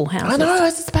floatable houses. I know, I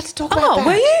was just about to talk about that. Oh,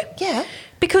 were you? Yeah.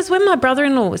 Because when my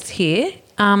brother-in-law was here, he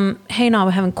and I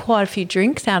were having quite a few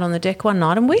drinks out on the deck one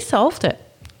night and we solved it.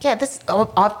 Yeah,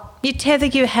 You tether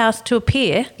your house to a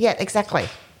pier. Yeah, exactly.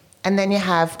 And then you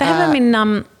have... They have them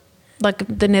in like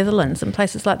the Netherlands and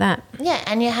places like that. Yeah,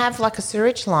 and you have like a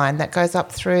sewage line that goes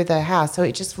up through the house, so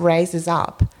it just raises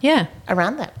up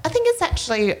around that. I think it's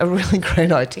actually a really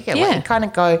great idea. Yeah. Like you kind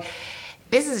of go,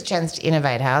 this is a chance to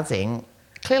innovate housing.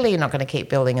 Clearly you're not going to keep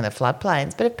building in the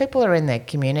floodplains, but if people are in their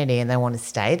community and they want to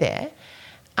stay there,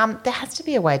 there has to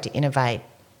be a way to innovate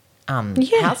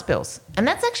house bills. And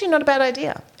that's actually not a bad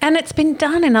idea. And it's been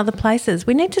done in other places.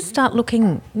 We need to start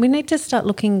looking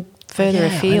further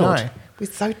afield. I know. We're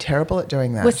so terrible at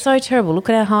doing that. We're so terrible. Look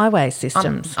at our highway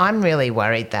systems. I'm really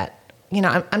worried that,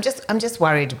 I'm just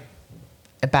worried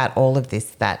about all of this,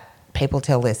 that people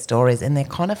tell their stories and they're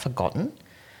kind of forgotten.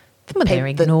 Well, they're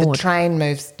ignored. The train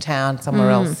moves town somewhere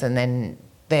else and then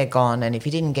they're gone. And if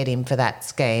you didn't get in for that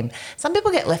scheme, some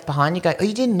people get left behind. You go, oh,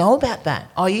 you didn't know about that.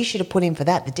 Oh, you should have put in for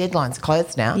that. The deadline's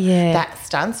closed now. Yeah. That's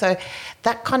done. So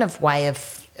that kind of way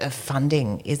of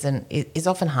funding is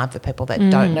often hard for people that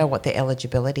don't know what their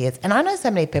eligibility is. And I know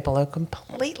so many people who are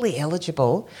completely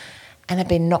eligible and have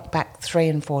been knocked back 3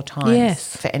 and 4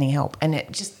 times for any help. And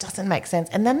it just doesn't make sense.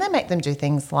 And then they make them do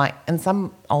things like, and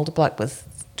some older bloke was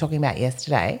talking about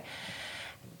yesterday,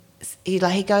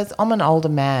 he goes, I'm an older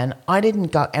man. I didn't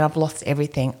go, and I've lost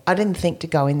everything. I didn't think to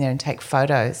go in there and take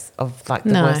photos of like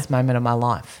the worst moment of my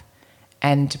life.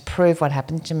 And to prove what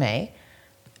happened to me,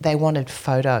 they wanted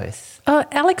photos. Oh,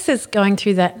 Alex is going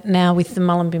through that now with the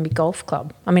Mullumbimby Golf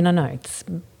Club. I mean, I know it's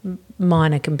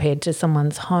minor compared to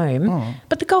someone's home,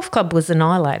 but the golf club was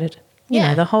annihilated. You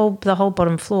know, the whole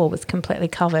bottom floor was completely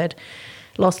covered.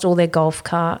 Lost all their golf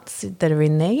carts that are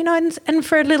in there. You know, and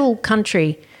for a little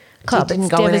country club, so didn't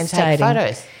it's go devastating. In and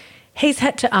take photos. He's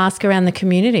had to ask around the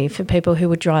community for people who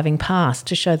were driving past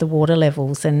to show the water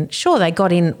levels, and sure, they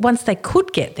got in once they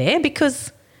could get there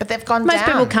because. But they've gone Most down.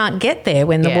 people can't get there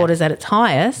when the water's at its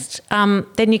highest.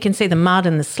 Then you can see the mud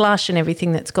and the slush and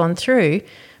everything that's gone through.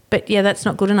 But, yeah, that's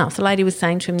not good enough. The lady was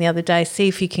saying to him the other day, see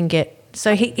if you can get –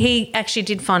 so he actually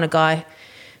did find a guy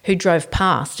who drove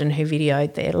past and who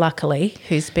videoed there, luckily,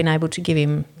 who's been able to give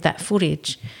him that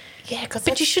footage. Yeah,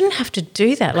 but you shouldn't have to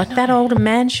do that. Like that older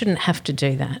man shouldn't have to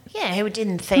do that. Yeah, who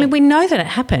didn't think. I mean, we know that it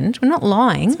happened. We're not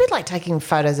lying. It's a bit like taking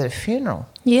photos at a funeral.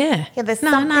 Yeah. Yeah, there's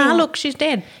no, something. No, look, she's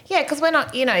dead. Yeah, because we're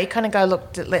not, you kind of go,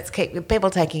 look, let's keep people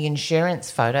taking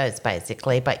insurance photos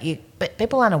basically, but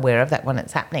people aren't aware of that when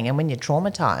it's happening. And when you're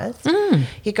traumatised,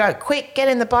 you go, quick, get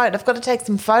in the boat. I've got to take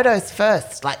some photos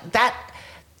first. Like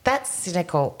that's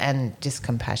cynical and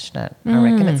discompassionate, I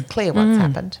reckon. It's clear what's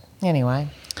happened. Anyway,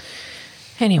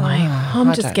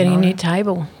 I'm just getting a new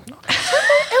table.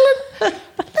 Ellen,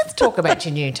 let's talk about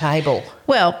your new table.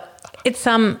 Well, it's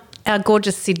our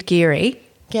gorgeous Sid Geary,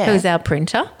 who's our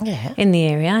printer in the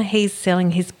area. He's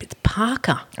selling it's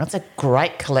Parker. That's a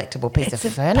great collectible piece of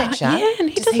furniture.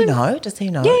 And Does he know? Does he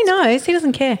know? Yeah, he knows. He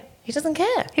doesn't care. He doesn't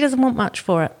care. He doesn't want much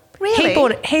for it.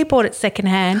 Really? He bought it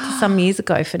secondhand some years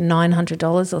ago for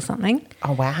 $900 or something.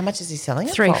 Oh wow! How much is he selling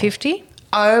it $350.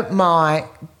 Oh my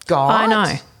God! I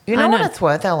know. You know what it's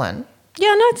worth, Ellen? Yeah,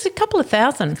 no, it's a couple of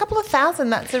thousand. A couple of thousand.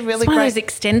 That's a really one great. of those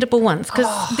extendable ones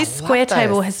because this square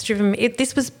table has driven me.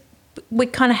 We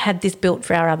kind of had this built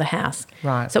for our other house,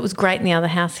 right? So it was great in the other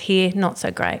house. Here, not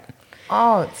so great.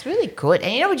 Oh, it's really good.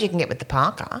 And you know what you can get with the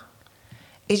Parker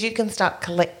is you can start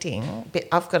collecting.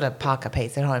 I've got a Parker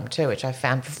piece at home too, which I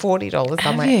found for $40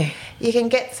 somewhere. Have you? You can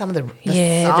get some of the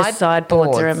the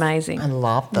sideboards are amazing. I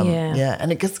love them. Yeah, and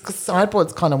because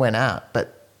sideboards kind of went out,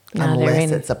 but.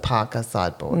 Unless it's a Parker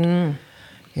sideboard.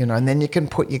 You know, and then you can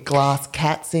put your glass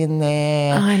cats in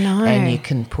there. I know. And you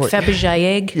can put... Fabergé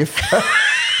egg. It's a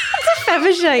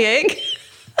Fabergé egg.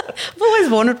 I've always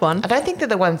wanted one. I don't think they're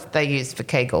the ones they use for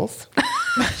Kegels.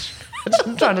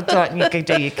 I'm trying to tighten you can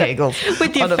do your Kegels.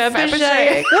 With your Fabergé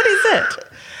egg. What is it?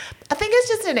 I think it's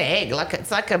just an egg. Like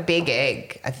it's like a big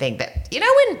egg, I think. That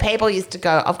when people used to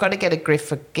go, I've got to get a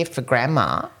gift for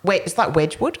grandma. It's like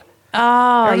Wedgwood.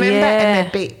 Oh, remember? yeah.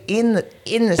 And they'd be in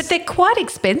the. But they're quite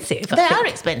expensive. They are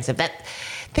expensive.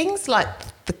 Things like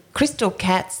the crystal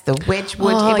cats, the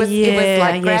Wedgwood. It was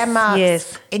like grandma's.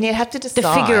 Yes. And you have to decide.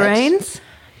 The figurines.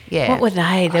 Yeah. What were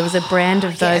they? There was a brand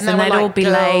of those, and they'd all be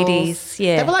girls. Ladies.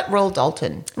 Yeah. They were like Royal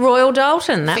Dalton. Royal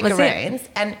Dalton. That figurines. Was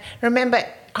it. And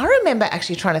I remember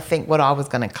actually trying to think what I was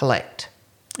going to collect.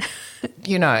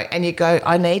 you know, and you go,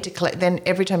 I need to collect. Then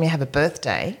every time you have a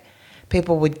birthday,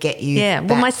 people would get you. Yeah,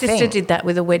 well, my sister did that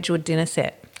with a Wedgwood dinner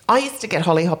set. I used to get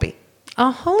Holly Hoppy. Oh,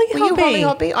 Holly Hoppy. Were you Holly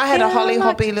Hoppy? I had a Holly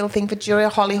Hoppy little thing for Julia,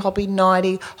 Holly Hoppy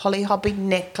nightie, Holly Hoppy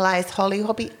necklace, Holly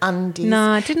Hoppy undies.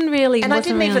 No, I didn't really. And I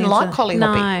didn't even like Holly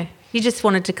Hoppy. No, you just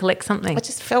wanted to collect something. I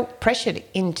just felt pressured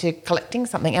into collecting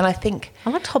something, and I think I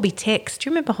liked Hobby Text. Do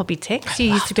you remember Hobby Text?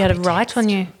 You used to be able to write on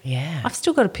you. Yeah. I've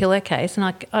still got a pillowcase, and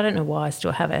I don't know why I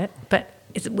still have it, but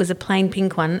it was a plain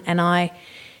pink one, and I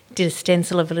did a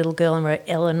stencil of a little girl and wrote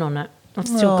Ellen on it. I've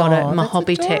still got it in my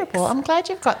Hobby Text. I'm glad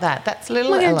you've got that. That's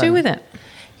little Ellen. What are you going to do with it?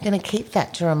 You're going to keep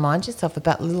that to remind yourself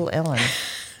about little Ellen.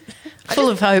 Full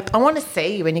of hope. I want to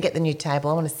see you when you get the new table.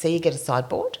 I want to see you get a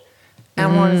sideboard.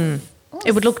 And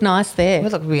it would look nice there. It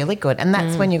would look really good. And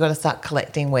that's when you've got to start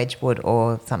collecting Wedgwood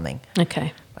or something.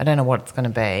 Okay. I don't know what it's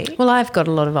going to be. Well, I've got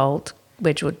a lot of old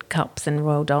Wedgwood cups and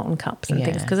Royal Dalton cups and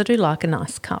things because I do like a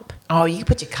nice cup. Oh, you can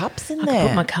put your cups in there. I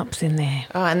put my cups in there.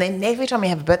 Oh, and then every time you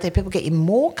have a birthday, people get you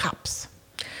more cups.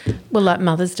 Well, like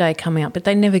Mother's Day coming up, but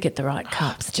they never get the right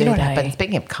cups, do you know what happened?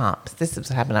 Speaking of cups, this is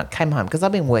what happened. I came home because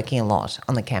I've been working a lot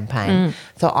on the campaign.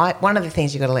 So one of the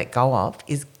things you've got to let go of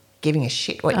is giving a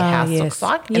shit what your house looks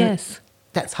like. And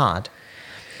that's hard.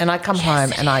 And I come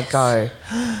home and I go,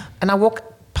 and I walk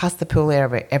past the pool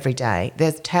area every day.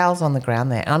 There's towels on the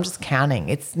ground there, and I'm just counting.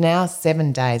 It's now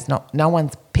 7 days. No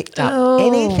one's picked up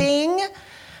anything.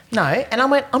 No, and I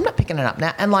went, I'm not picking it up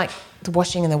now. And like the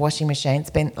washing in the washing machine's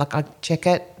been like, I check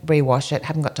it, rewash it,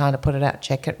 haven't got time to put it out,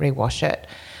 check it, rewash it.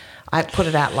 I put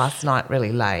it out last night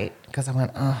really late because I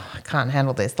went, I can't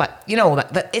handle this. Like, you know, all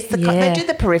that. It's the they do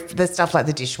the stuff like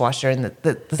the dishwasher and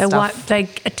the stuff. They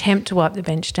attempt to wipe the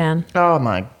bench down. Oh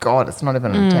my God, it's not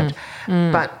even an attempt.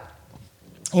 But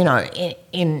you know,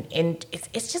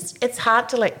 it's hard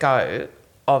to let go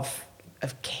of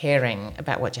caring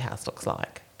about what your house looks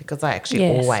like because I actually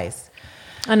always.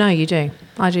 I know you do.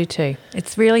 I do too.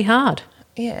 It's really hard.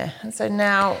 Yeah, and so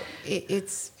now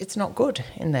it's not good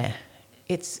in there.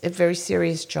 It's a very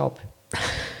serious job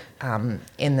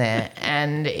in there,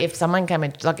 and if someone came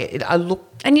in, I look.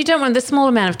 And you don't want the small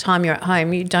amount of time you're at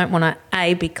home. You don't want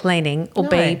to be cleaning or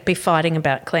be fighting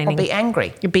about cleaning. Or be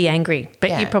angry. You'd be angry,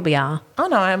 but you probably are. Oh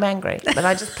no, I'm angry, but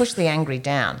I just push the angry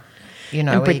down. You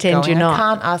know, and pretend you're not. I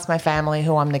can't ask my family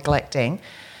who I'm neglecting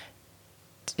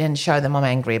and show them I'm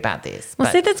angry about this. Well,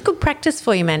 see, that's good practice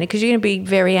for you, Mandy, because you're going to be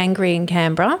very angry in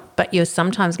Canberra, but you're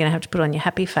sometimes going to have to put on your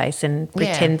happy face and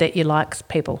pretend that you like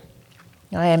people.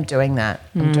 I am doing that.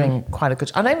 I'm doing quite a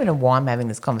good. I don't even know why I'm having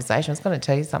this conversation. I was going to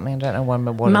tell you something. I don't know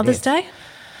what Mother's it is. Day?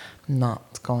 No,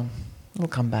 it's gone. It'll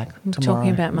come back I'm tomorrow.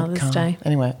 Talking about Mother's Day.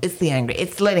 Anyway, it's the angry.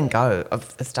 It's letting go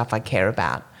of the stuff I care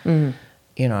about. You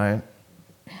know,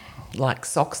 like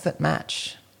socks that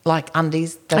match. Like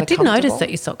undies that I are did comfortable. notice that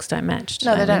your socks don't match.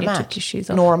 No, they don't match. Took your shoes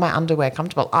off. Nor are my underwear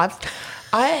comfortable. I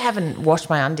haven't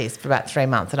washed my undies for about 3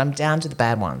 months, and I'm down to the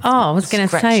bad ones. Oh, I was going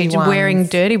to say you're wearing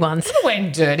dirty ones. I'm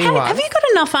wearing dirty ones. Have you got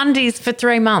enough undies for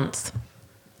 3 months?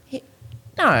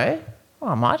 No.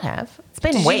 Well, I might have. It's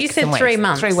been weeks. You said and 3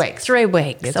 months. 3 weeks. 3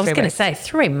 weeks. Yes, I was going to say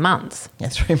 3 months. Yeah,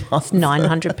 3 months.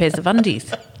 900 pairs of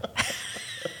undies.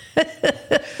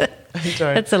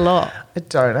 That's a lot. I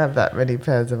don't have that many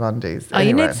pairs of undies. Oh, anyway.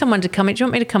 You need someone to come in. Do you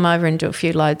want me to come over and do a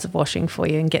few loads of washing for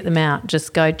you and get them out?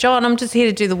 Just go, John, I'm just here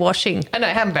to do the washing. I know.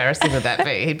 How embarrassing would that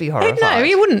be? He'd be horrified. No,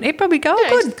 he wouldn't. He'd probably go,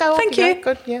 good. Thank you.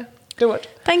 Good, yeah. Do it.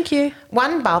 Thank you.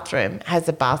 One bathroom has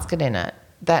a basket in it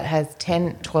that has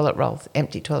 10 toilet rolls,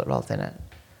 empty toilet rolls in it.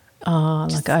 Oh,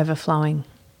 like overflowing.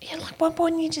 Yeah, like why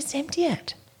wouldn't you just empty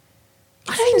it?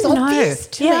 I don't know.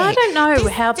 I don't know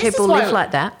how people live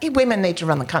like that. Women need to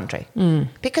run the country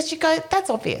because you go, that's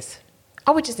obvious.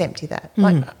 I would just empty that.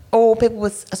 Like, or people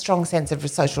with a strong sense of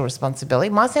social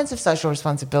responsibility. My sense of social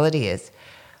responsibility is,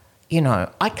 you know,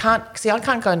 I can't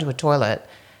go into a toilet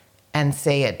and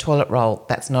see a toilet roll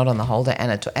that's not on the holder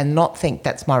and not think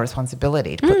that's my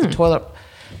responsibility to put the toilet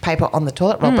paper on the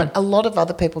toilet roll. But a lot of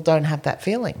other people don't have that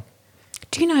feeling.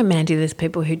 Do you know, Mandy, there's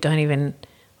people who don't even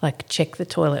check the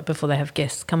toilet before they have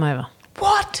guests come over.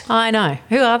 What? I know.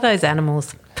 Who are those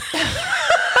animals?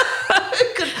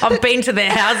 I've been to their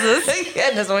houses.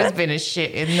 Yeah, there's always been a shit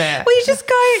in there. Well, you just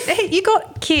go, you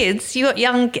got kids, you got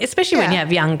young, especially when you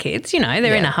have young kids, you know,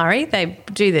 they're in a hurry. They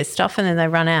do their stuff and then they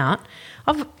run out.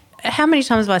 How many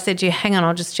times have I said to you, hang on,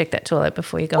 I'll just check that toilet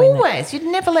before you go in there? Always. You'd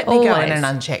never let me go in an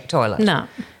unchecked toilet. No.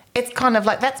 It's kind of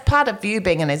like that's part of you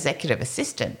being an executive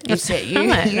assistant. You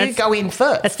go in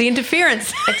first. That's the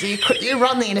interference. You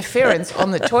run the interference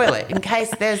on the toilet in case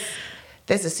there's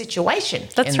a situation.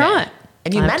 That's right.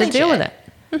 And you manage to deal with it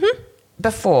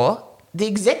before the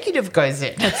executive goes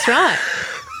in. That's right,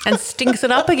 and stinks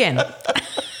it up again.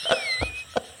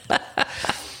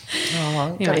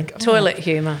 Anyway, toilet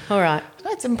humour. All right.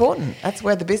 That's important. That's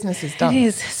where the business is done. It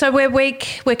is. So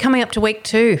we're coming up to week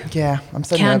 2. Yeah, I'm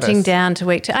so Counting nervous. down to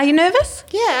week 2. Are you nervous?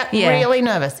 Yeah, really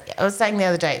nervous. I was saying the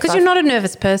other day. Because you're not a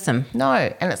nervous person. No,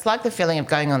 and it's like the feeling of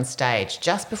going on stage.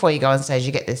 Just before you go on stage,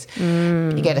 you get this,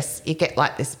 you get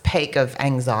like this peak of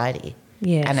anxiety.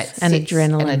 Yes, and it and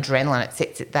adrenaline. And adrenaline, it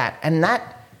sits at that. And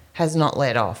that has not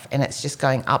let off. And it's just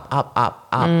going up, up, up,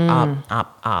 up, up,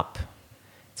 up, up.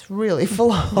 It's really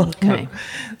full on. Okay.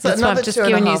 So that's why I've just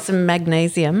given you some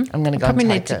magnesium. I'm going to go probably and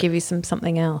need take to it. give you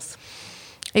something else.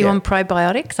 Are you on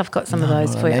probiotics? I've got some of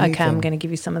those for you. Okay, I'm going to give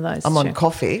you some of those. I'm on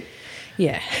coffee.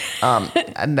 Yeah.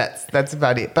 And that's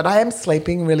about it. But I am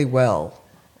sleeping really well.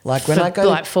 Like when I go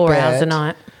like 4 hours a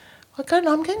night.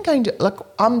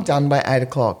 I'm done by 8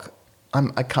 o'clock.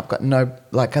 I've got no,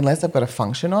 like, unless I've got a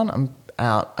function on, I'm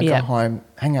out. I go home,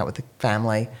 hang out with the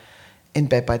family, in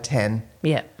bed by 10.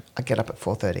 Yeah. I get up at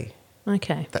 4:30.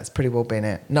 Okay. That's pretty well been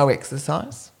it. No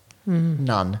exercise.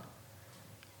 None.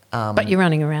 But you're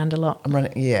running around a lot. I'm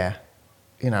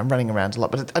running around a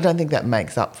lot, but I don't think that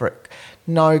makes up for it.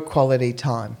 No quality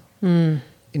time. You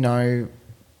know,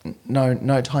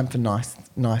 no time for nice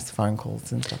phone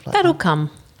calls and stuff like that. That'll come.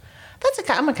 That's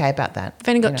okay. I'm okay about that. I've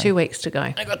only got 2 weeks to go.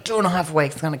 I've got 2.5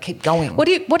 weeks. I'm going to keep going.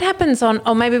 What happens on?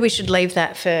 Oh, maybe we should leave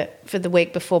that for the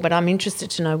week before. But I'm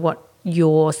interested to know what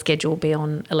your schedule will be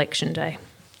on election day.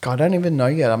 God, I don't even know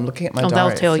yet. I'm looking at my diary.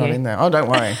 They'll tell it's not you. in there. Oh, don't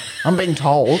worry. I'm being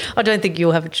told. I don't think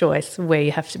you'll have a choice where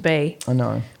you have to be. I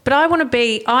know. But I want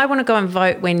to go and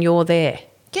vote when you're there.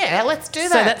 Yeah, let's do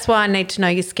that. So that's why I need to know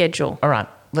your schedule. All right,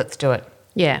 let's do it.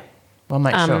 Yeah. We'll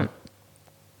make sure.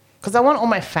 Because I want all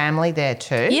my family there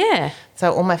too. Yeah.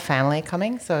 So all my family are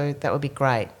coming, so that would be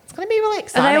great. It's going to be really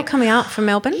exciting. Are they all coming out from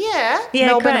Melbourne? Yeah. Yeah,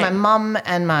 Melbourne, great. and my mum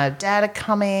and my dad are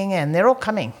coming, and they're all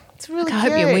coming. It's really I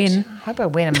good. hope you win. I hope I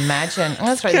win. Imagine.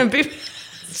 It's going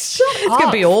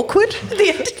to be awkward at the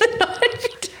end of the night if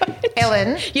you don't.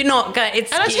 Ellen. You're not going. And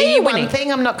I'll tell you one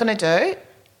thing I'm not going to do.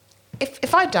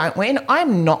 If I don't win,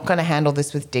 I'm not going to handle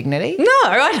this with dignity. No,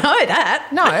 I know that.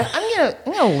 No, I'm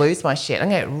gonna lose my shit. I'm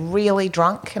gonna get really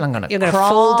drunk and I'm gonna You're cry. gonna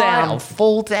fall down. I'll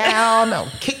fall down.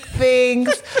 I'll kick things.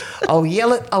 I'll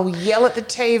yell at the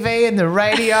TV and the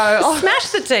radio. Smash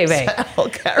the TV.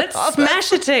 Let's smash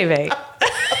the TV.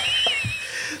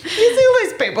 You see all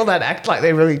those people that act like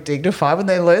they're really dignified when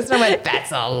they lose, and I'm like,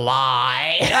 that's a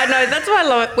lie. I know. That's why I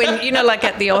love it when, like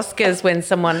at the Oscars when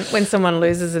someone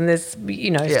loses and there's,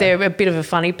 if they're a bit of a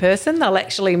funny person, they'll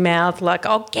actually mouth like,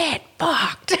 "Oh, get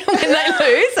fucked" when they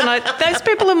lose. And those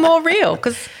people are more real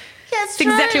because it's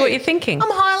exactly what you're thinking.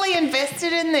 I'm highly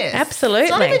invested in this. Absolutely.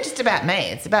 It's not even just about me.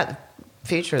 It's about the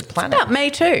future of the planet. It's about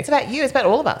me too. It's about you. It's about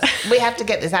all of us. We have to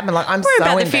get this happen. Like I'm We're so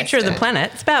about the invested. future of the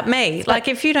planet. It's about me. Like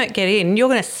if you don't get in, you're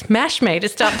going to smash me to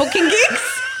start booking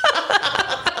gigs.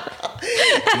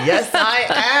 Yes, I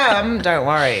am. Don't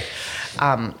worry.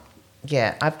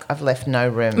 Yeah, I've left no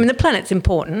room. I mean, the planet's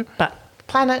important, but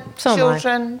Planet, so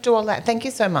children, do all that. Thank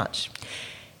you so much.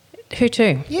 Who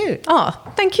to? You. Oh,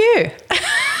 thank you.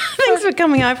 Thanks for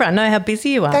coming over. I know how busy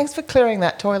you are. Thanks for clearing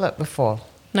that toilet before.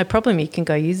 No problem. You can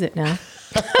go use it now.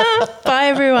 Bye,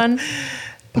 everyone.